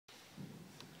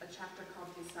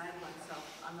Decide Oneself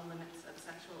on the Limits of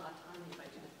Sexual Autonomy by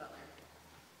Judith Butler.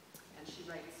 And she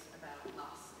writes about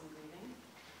loss and grieving.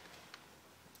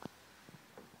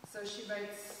 So she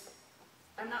writes,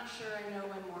 I'm not sure I know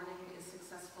when mourning is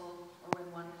successful or when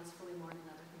one has fully mourned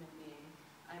another human being.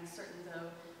 I am certain,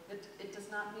 though, that it does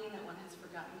not mean that one has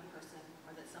forgotten the person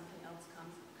or that something else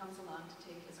comes along to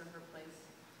take his or her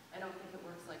place. I don't think it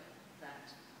works like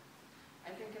that. I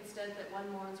think instead that one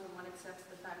mourns when one accepts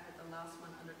the fact that the loss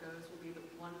one undergoes will be the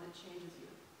one that changes you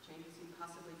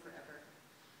possibly forever,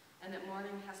 and that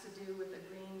mourning has to do with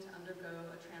agreeing to undergo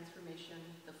a transformation,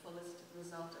 the fullest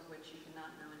result of which you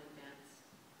cannot know in advance.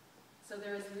 So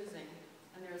there is losing,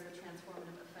 and there is the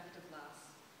transformative effect of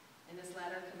loss, and this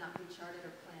latter cannot be charted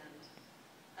or planned.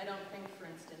 I don't think, for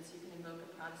instance, you can invoke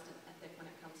a Protestant ethic when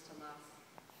it comes to loss.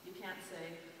 You can't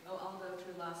say, oh, I'll go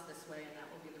through loss this way and that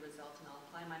will be the result, and I'll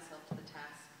apply myself to the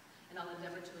task, and I'll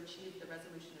endeavor to achieve the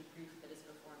resolution of grief that is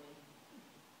before me.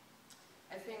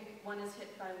 I think one is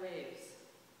hit by waves,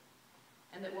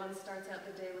 and that one starts out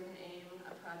the day with an aim,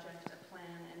 a project, a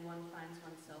plan, and one finds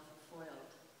oneself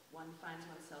foiled. One finds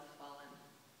oneself fallen.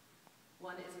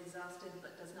 One is exhausted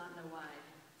but does not know why.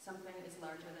 Something is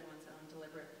larger than one's own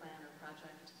deliberate plan or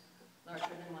project,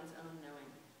 larger than one's own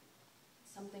knowing.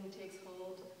 Something takes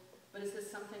hold, but is this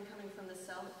something coming from the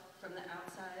self, from the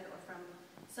outside, or from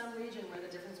some region where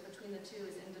the difference between the two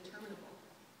is indeterminable?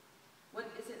 What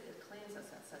is it that claims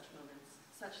us at such moments,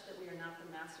 such that we are not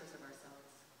the masters of ourselves?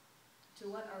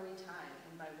 To what are we tied,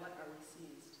 and by what are we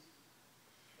seized?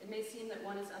 It may seem that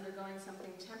one is undergoing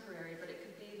something temporary, but it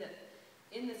could be that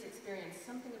in this experience,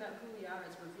 something about who we are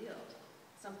is revealed,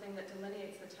 something that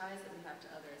delineates the ties that we have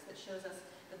to others, that shows us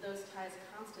that those ties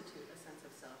constitute a sense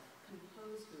of self,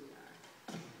 compose who we are,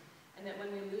 and that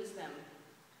when we lose them,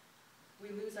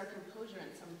 we lose our composure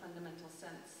in some fundamental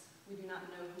sense. We do not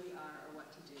know who we are or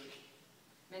what to do.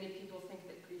 Many people think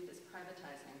that grief is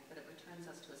privatizing, that it returns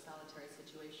us to a solitary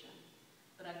situation,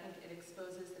 but I think it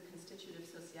exposes the constitutive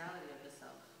sociality of the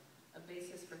self, a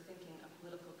basis for thinking a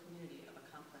political community of a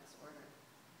complex order.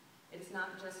 It's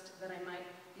not just that I might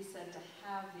be said to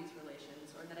have these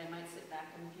relations, or that I might sit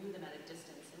back and view them at a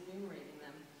distance, enumerating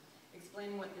them,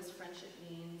 explaining what this friendship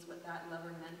means, what that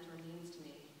lover meant or means to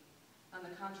me. On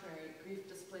the contrary, grief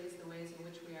displays the ways in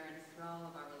which we are in thrall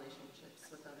of our relationships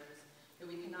with others, that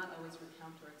we cannot always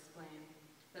recount or explain,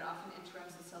 that often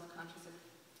interrupts the self-conscious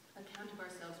account of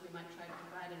ourselves we might try to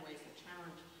provide in ways that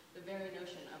challenge the very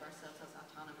notion of ourselves as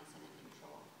autonomous and in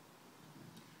control.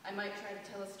 I might try to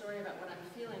tell a story about what I'm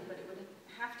feeling, but it would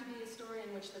have to be a story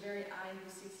in which the very I who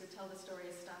seeks to tell the story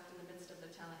is stopped in the midst of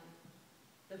the telling.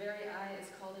 The very I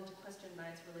is called into question by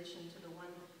its relation to the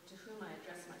one to whom I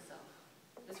address myself.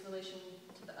 This relation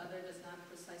to the other does not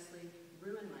precisely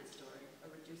ruin my story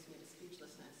or reduce me to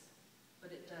speechlessness,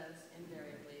 but it does,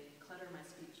 invariably, clutter my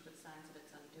speech with signs of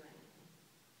its undoing.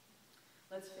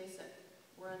 Let's face it,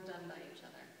 we're undone by each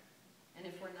other, and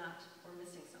if we're not, we're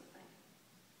missing something.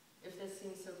 If this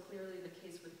seems so clearly the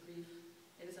case with grief,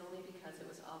 it is only because it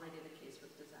was already the case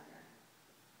with desire.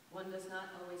 One does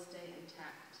not always stay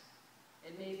intact.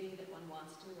 It may be that one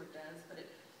wants to or does, but it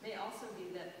may also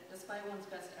be that, despite one's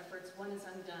best efforts, one is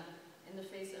undone in the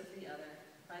face of the other,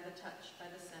 by the touch, by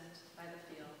the scent, by the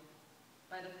feel,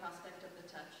 by the prospect of the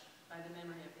touch, by the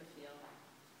memory of the feel.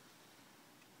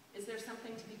 Is there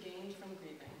something to be gained from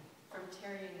grieving, from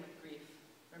tarrying with grief,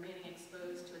 remaining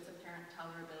exposed to its apparent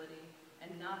tolerability,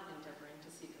 and not endeavoring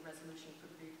to seek a resolution for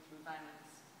grief through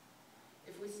violence?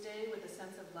 If we stay with a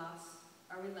sense of loss,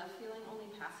 are we left feeling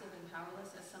only passive and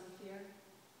powerless as some fear?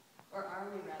 Or are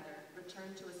we, rather,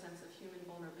 returned to a sense of human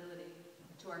vulnerability,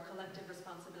 to our collective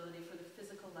responsibility for the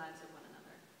physical lives of one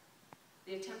another?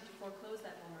 The attempt to foreclose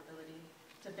that vulnerability,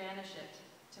 to banish it,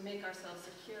 to make ourselves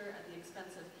secure at the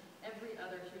expense of every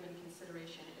other human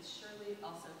consideration, is surely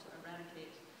also to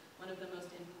eradicate one of the most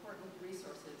important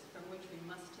resources from which we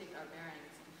must take our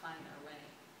bearings and find our way.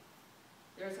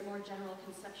 There is a more general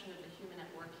conception of the human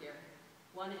at work here,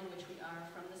 one in which we are,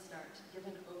 from the start,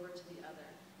 given over to the other,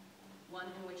 one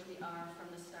in which we are,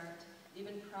 from the start,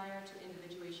 even prior to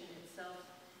individuation itself,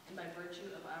 and by virtue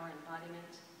of our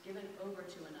embodiment, given over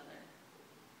to another.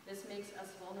 This makes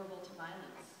us vulnerable to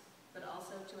violence, but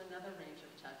also to another range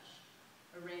of touch,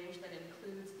 a range that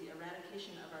includes the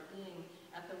eradication of our being